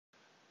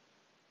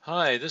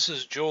Hi, this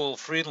is Joel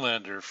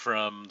Friedlander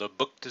from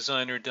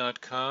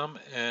thebookdesigner.com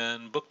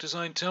and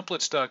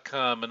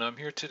bookdesigntemplates.com, and I'm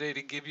here today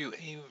to give you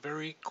a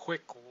very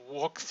quick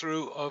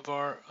walkthrough of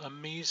our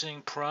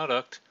amazing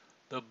product,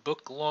 the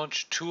Book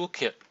Launch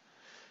Toolkit.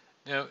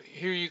 Now,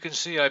 here you can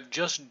see I've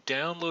just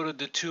downloaded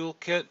the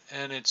toolkit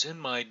and it's in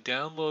my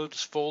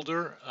downloads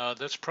folder.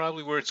 That's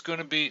probably where it's going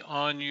to be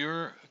on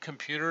your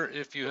computer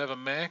if you have a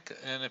Mac,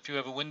 and if you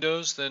have a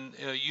Windows, then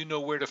you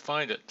know where to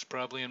find it. It's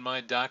probably in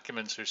My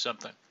Documents or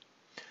something.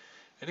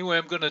 Anyway,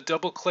 I'm going to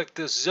double click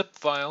this zip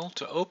file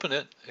to open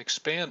it,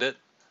 expand it,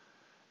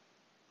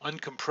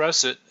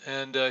 uncompress it,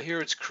 and here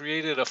it's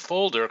created a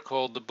folder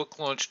called the Book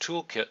Launch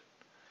Toolkit.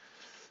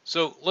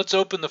 So let's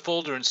open the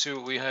folder and see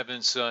what we have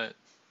inside.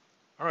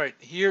 All right,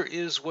 here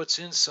is what's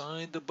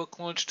inside the Book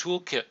Launch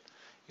Toolkit.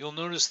 You'll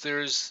notice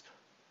there's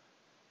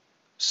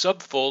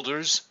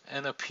subfolders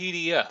and a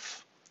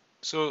PDF.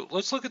 So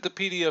let's look at the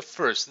PDF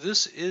first.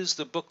 This is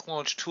the Book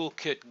Launch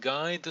Toolkit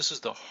guide. This is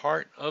the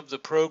heart of the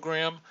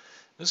program.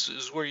 This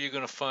is where you're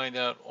going to find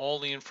out all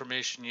the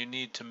information you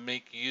need to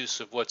make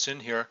use of what's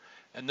in here,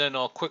 and then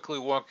I'll quickly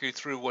walk you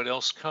through what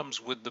else comes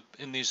with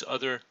in these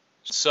other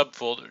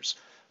subfolders.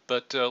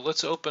 But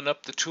let's open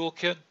up the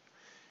toolkit,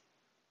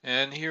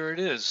 and here it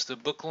is, the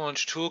Book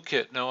Launch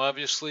Toolkit. Now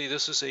obviously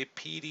this is a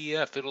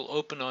PDF. It'll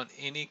open on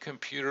any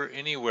computer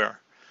anywhere.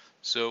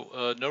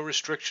 So no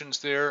restrictions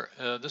there.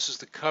 This is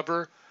the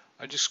cover.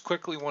 I just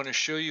quickly want to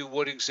show you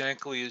what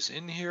exactly is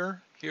in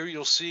here. Here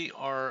you'll see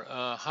our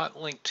hot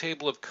link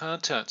table of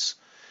contents.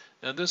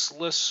 Now this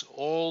lists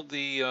all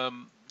the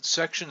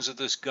sections of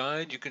this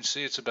guide. You can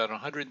see it's about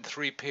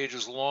 103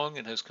 pages long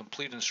and has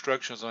complete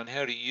instructions on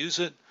how to use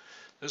it.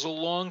 There's a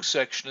long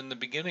section in the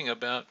beginning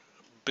about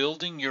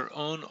building your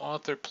own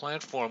author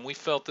platform. We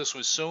felt this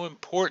was so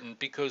important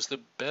because the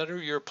better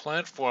your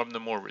platform, the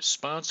more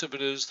responsive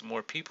it is, the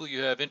more people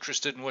you have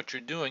interested in what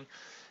you're doing,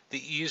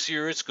 the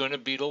easier it's going to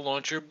be to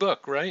launch your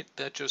book, right?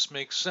 That just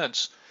makes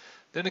sense.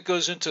 Then it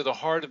goes into the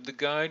heart of the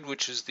guide,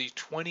 which is the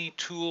 20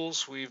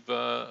 tools we've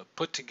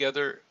put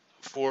together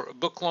for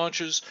book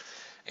launches.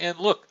 And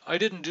look, I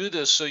didn't do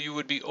this so you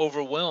would be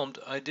overwhelmed.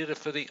 I did it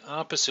for the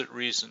opposite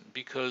reason,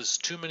 because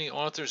too many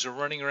authors are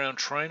running around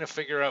trying to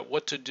figure out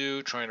what to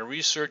do, trying to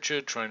research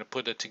it, trying to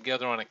put it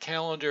together on a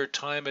calendar,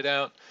 time it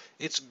out.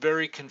 It's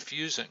very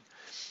confusing.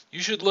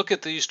 You should look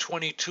at these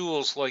 20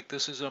 tools like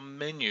this is a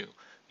menu.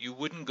 You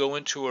wouldn't go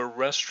into a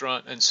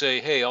restaurant and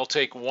say, hey, I'll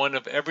take one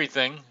of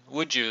everything,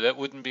 would you? That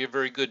wouldn't be a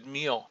very good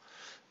meal.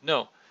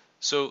 No.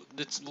 So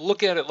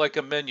look at it like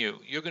a menu.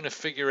 You're going to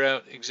figure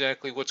out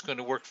exactly what's going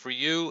to work for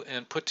you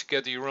and put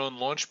together your own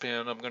launch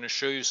plan. I'm going to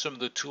show you some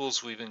of the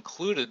tools we've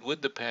included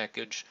with the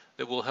package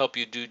that will help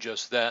you do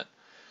just that.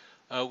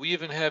 We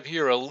even have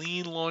here a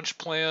lean launch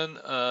plan.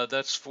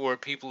 That's for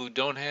people who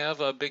don't have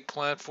a big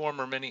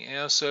platform or many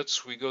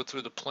assets. We go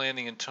through the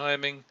planning and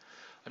timing.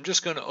 I'm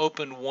just going to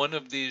open one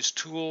of these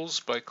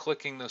tools by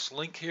clicking this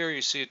link here.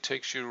 You see it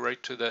takes you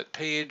right to that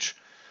page.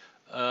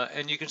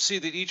 And you can see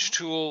that each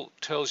tool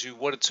tells you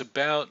what it's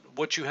about,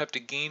 what you have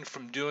to gain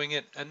from doing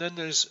it, and then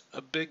there's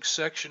a big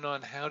section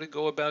on how to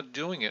go about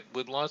doing it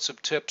with lots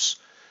of tips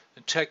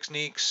and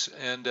techniques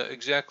and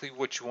exactly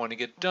what you want to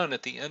get done.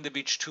 At the end of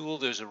each tool,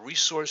 there's a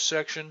resource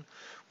section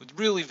with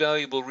really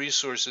valuable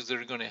resources that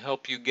are going to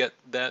help you get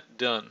that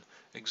done,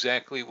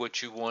 exactly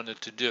what you wanted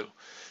to do.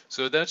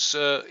 So that's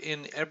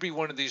in every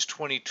one of these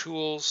 20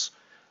 tools.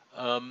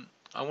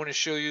 I want to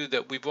show you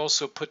that we've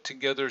also put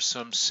together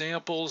some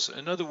samples.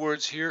 In other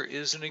words, here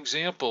is an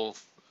example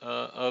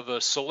of a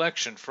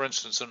selection. For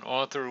instance, an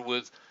author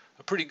with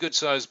a pretty good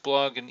sized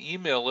blog and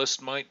email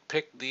list might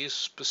pick these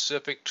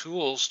specific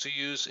tools to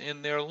use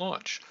in their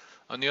launch.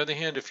 On the other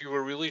hand, if you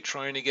were really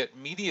trying to get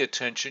media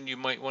attention, you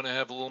might want to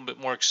have a little bit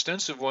more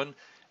extensive one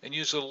and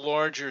use a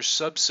larger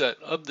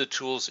subset of the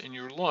tools in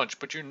your launch,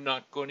 but you're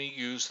not going to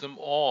use them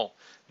all.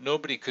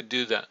 Nobody could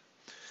do that.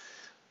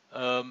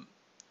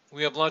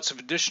 We have lots of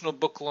additional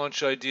book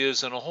launch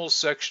ideas and a whole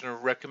section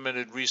of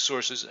recommended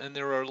resources, and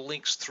there are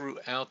links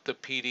throughout the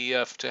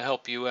PDF to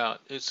help you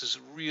out. This is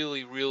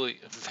really, really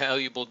a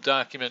valuable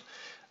document.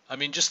 I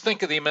mean, just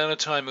think of the amount of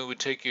time it would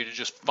take you to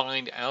just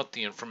find out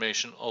the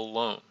information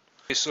alone.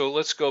 Okay, so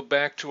let's go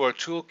back to our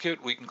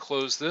toolkit. We can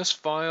close this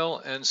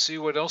file and see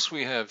what else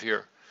we have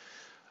here.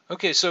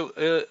 Okay, so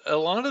a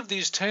lot of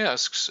these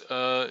tasks,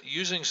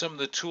 using some of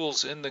the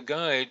tools in the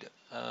guide,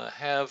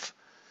 have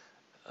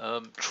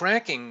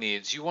tracking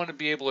needs. You want to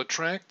be able to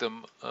track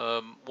them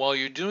while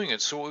you're doing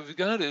it. So what we've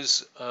got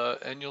is,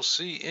 and you'll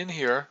see in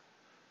here,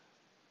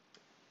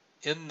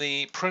 in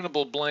the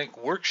printable blank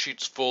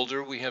worksheets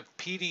folder, we have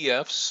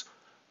PDFs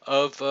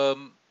of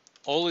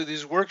all of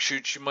these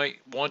worksheets you might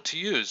want to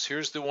use.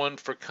 Here's the one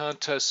for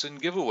contests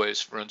and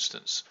giveaways, for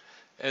instance.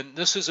 And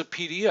this is a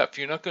PDF.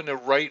 You're not going to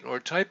write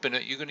or type in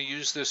it. You're going to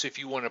use this if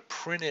you want to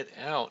print it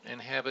out and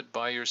have it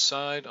by your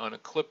side on a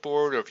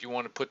clipboard, or if you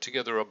want to put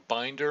together a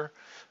binder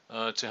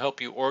to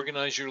help you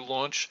organize your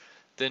launch.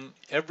 Then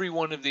every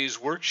one of these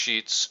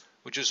worksheets,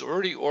 which is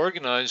already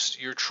organized,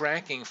 your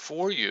tracking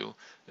for you,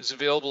 is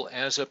available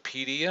as a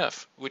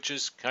PDF, which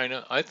is kind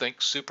of, I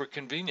think, super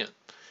convenient.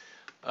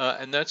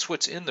 and that's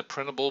what's in the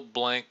printable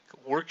blank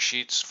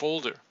worksheets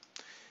folder.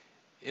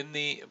 In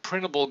the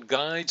printable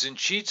guides and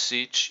cheat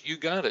sheets, you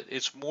got it.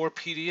 It's more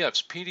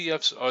PDFs.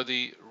 PDFs are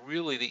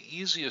really the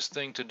easiest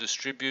thing to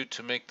distribute,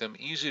 to make them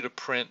easy to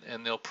print,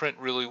 and they'll print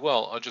really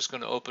well. I'm just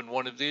going to open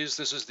one of these.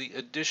 This is the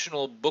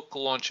additional book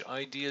launch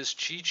ideas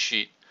cheat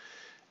sheet.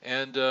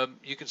 And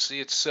you can see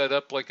it's set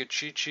up like a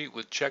cheat sheet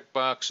with check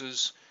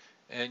boxes,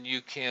 and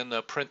you can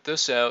print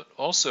this out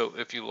also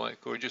if you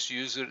like, or just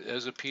use it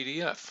as a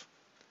PDF.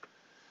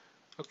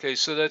 Okay,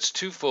 so that's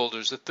two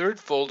folders. The third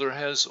folder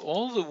has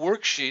all the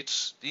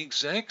worksheets, the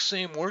exact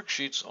same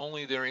worksheets,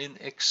 only they're in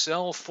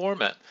Excel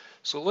format.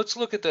 So let's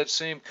look at that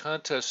same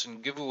contests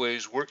and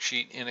giveaways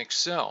worksheet in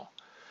Excel.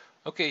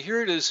 Okay,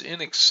 here it is in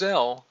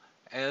Excel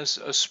as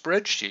a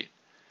spreadsheet.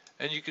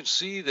 And you can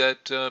see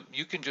that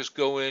you can just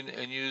go in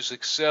and use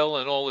Excel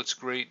and all its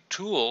great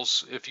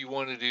tools if you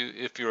want to do,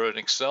 if you're an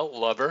Excel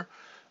lover,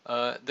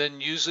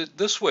 then use it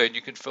this way, and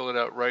you can fill it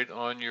out right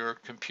on your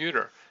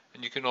computer.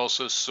 And you can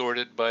also sort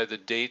it by the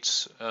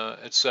dates,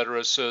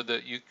 etc., so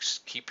that you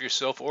keep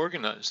yourself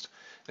organized.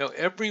 Now,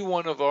 every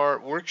one of our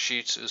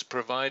worksheets is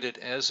provided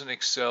as an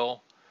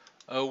Excel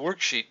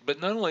worksheet,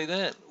 but not only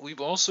that, we've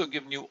also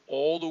given you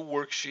all the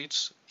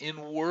worksheets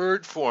in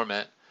Word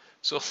format.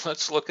 So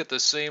let's look at the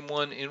same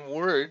one in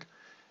Word,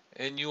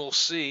 and you'll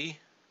see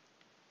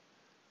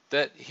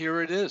that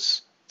here it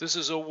is. This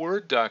is a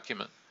Word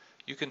document.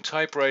 You can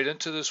type right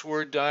into this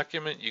Word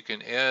document. You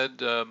can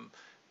add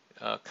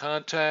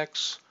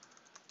contacts,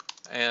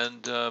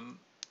 and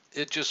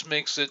it just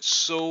makes it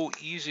so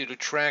easy to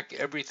track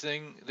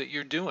everything that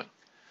you're doing.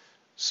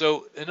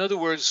 So in other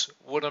words,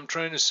 what I'm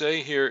trying to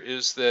say here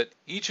is that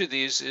each of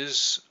these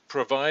is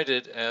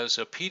provided as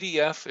a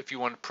PDF if you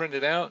want to print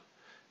it out.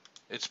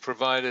 It's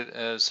provided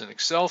as an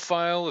Excel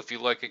file if you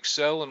like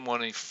Excel and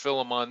want to fill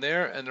them on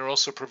there, and they're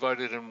also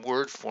provided in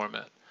Word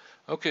format.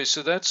 Okay,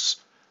 so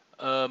that's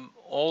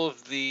all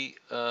of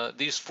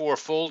these four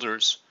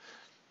folders.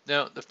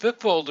 Now, the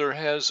fifth folder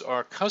has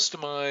our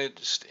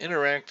customized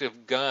interactive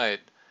guide,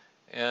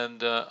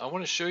 and I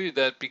want to show you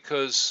that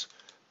because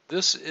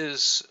this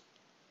is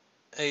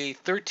a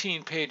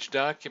 13-page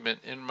document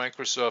in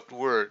Microsoft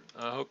Word.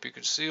 I hope you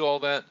can see all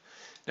that.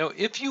 Now,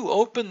 if you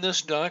open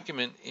this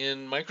document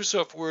in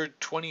Microsoft Word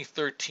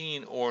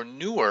 2013 or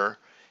newer,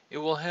 it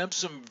will have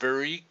some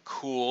very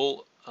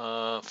cool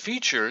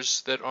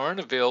features that aren't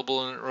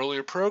available in an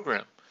earlier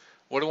program.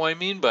 What do I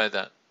mean by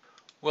that?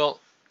 Well,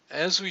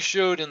 as we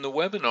showed in the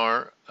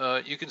webinar,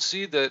 you can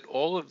see that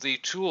all of the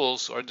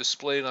tools are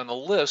displayed on a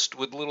list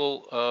with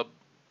little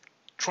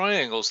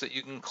triangles that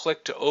you can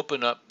click to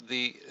open up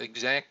the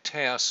exact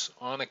tasks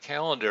on a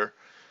calendar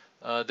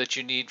that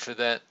you need for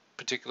that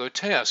particular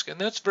task. And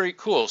that's very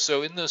cool.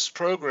 So in this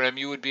program,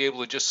 you would be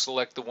able to just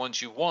select the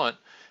ones you want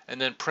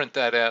and then print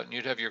that out, and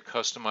you'd have your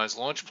customized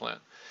launch plan.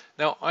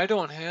 Now, I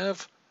don't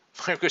have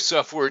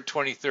Microsoft Word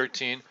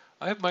 2013.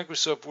 I have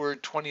Microsoft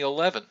Word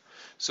 2011.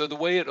 So the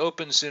way it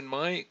opens in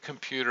my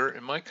computer,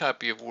 in my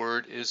copy of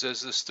Word, is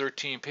as this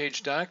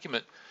 13-page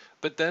document.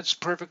 But that's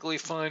perfectly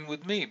fine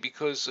with me,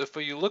 because if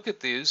you look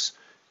at these,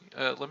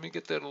 let me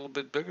get that a little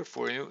bit bigger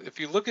for you. If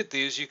you look at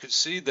these, you can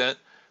see that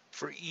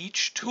for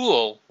each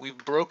tool, we've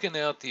broken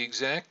out the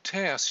exact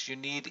tasks you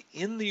need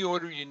in the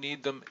order you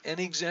need them and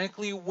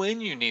exactly when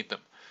you need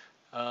them.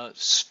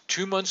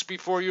 2 months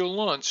before your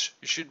launch,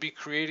 you should be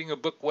creating a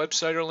book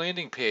website or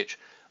landing page.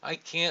 I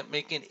can't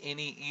make it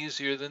any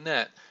easier than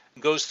that.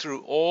 It goes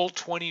through all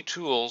 20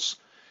 tools,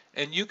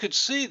 and you could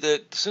see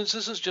that since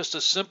this is just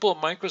a simple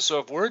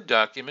Microsoft Word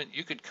document,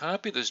 you could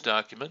copy this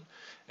document,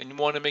 and you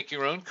want to make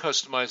your own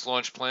customized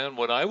launch plan.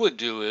 What I would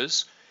do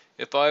is,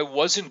 if I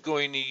wasn't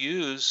going to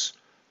use,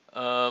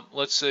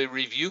 let's say,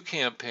 Review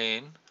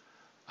Campaign,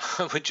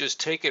 I would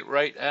just take it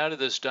right out of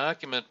this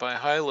document by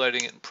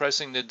highlighting it and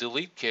pressing the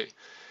delete key.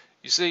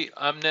 You see,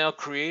 I'm now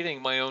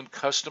creating my own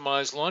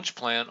customized launch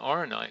plan,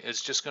 aren't I?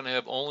 It's just going to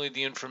have only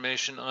the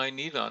information I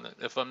need on it.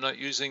 If I'm not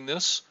using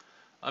this,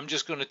 I'm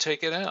just going to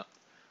take it out.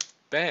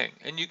 Bang.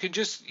 And you can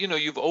just,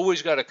 you've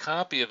always got a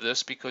copy of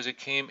this because it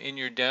came in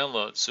your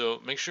download. So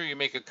make sure you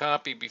make a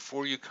copy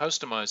before you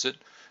customize it.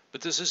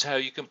 But this is how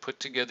you can put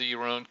together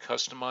your own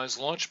customized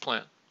launch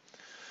plan.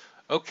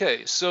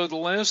 Okay, so the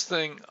last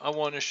thing I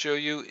want to show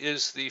you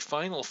is the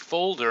final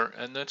folder,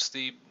 and that's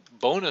the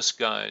bonus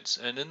guides.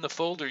 And in the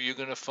folder, you're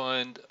going to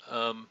find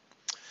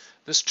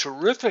this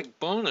terrific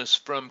bonus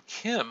from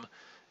Kim.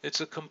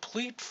 It's a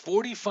complete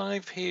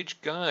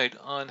 45-page guide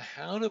on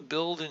how to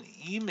build an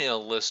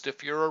email list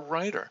if you're a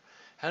writer,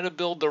 how to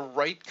build the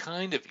right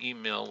kind of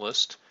email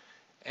list,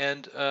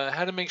 and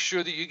how to make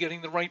sure that you're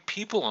getting the right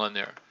people on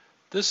there.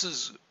 This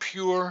is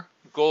pure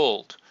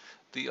gold.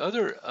 The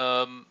other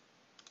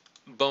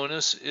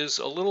bonus is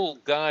a little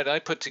guide I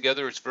put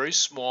together. It's very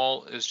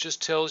small. It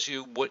just tells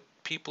you what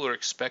people are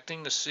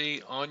expecting to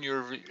see on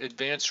your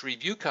advanced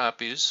review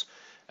copies,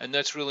 and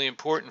that's really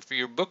important for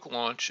your book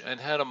launch, and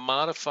how to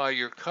modify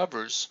your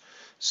covers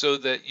so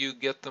that you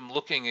get them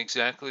looking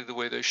exactly the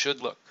way they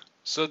should look.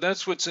 So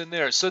that's what's in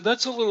there. So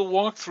that's a little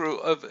walkthrough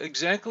of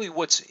exactly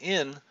what's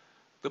in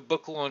the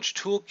book launch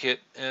toolkit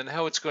and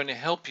how it's going to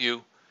help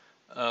you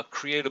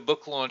create a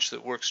book launch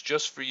that works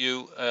just for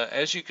you.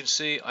 As you can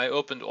see, I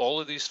opened all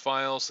of these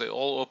files. They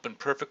all open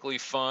perfectly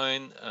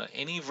fine.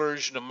 Any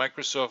version of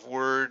Microsoft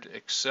Word,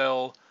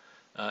 Excel,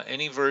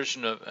 any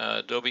version of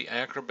Adobe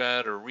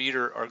Acrobat or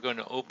Reader are going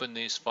to open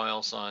these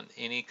files on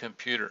any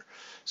computer.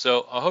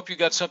 So I hope you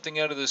got something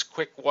out of this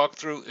quick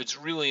walkthrough. It's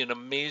really an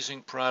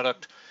amazing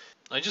product.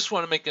 I just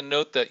want to make a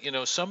note that,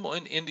 some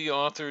indie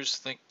authors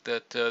think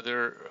that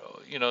they're,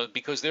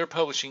 because they're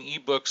publishing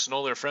ebooks and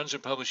all their friends are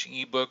publishing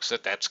ebooks,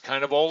 that's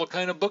kind of all the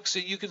kind of books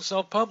that you can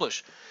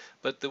self-publish.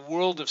 But the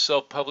world of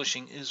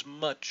self-publishing is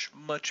much,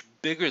 much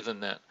bigger than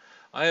that.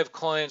 I have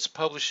clients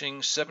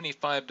publishing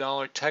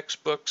 $75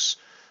 textbooks,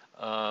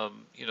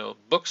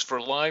 books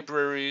for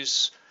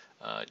libraries,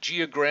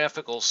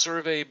 geographical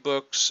survey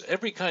books,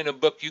 every kind of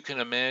book you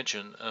can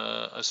imagine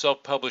a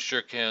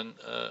self-publisher can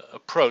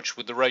approach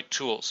with the right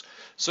tools.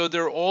 So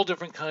there are all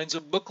different kinds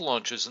of book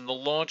launches, and the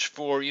launch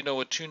for, a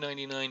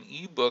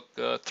 $2.99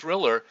 ebook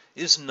thriller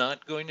is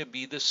not going to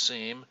be the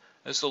same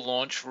as the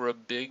launch for a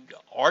big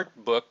art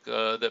book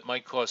that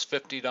might cost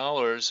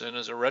 $50 and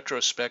is a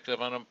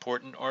retrospective on an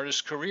important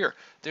artist's career.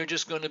 They're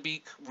just going to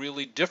be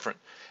really different.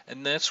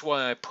 And that's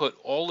why I put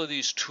all of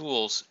these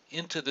tools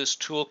into this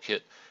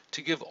toolkit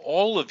to give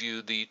all of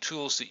you the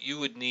tools that you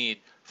would need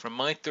from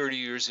my 30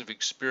 years of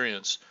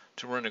experience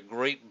to run a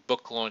great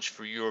book launch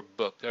for your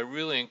book. I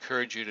really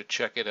encourage you to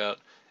check it out.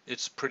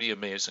 It's pretty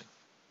amazing.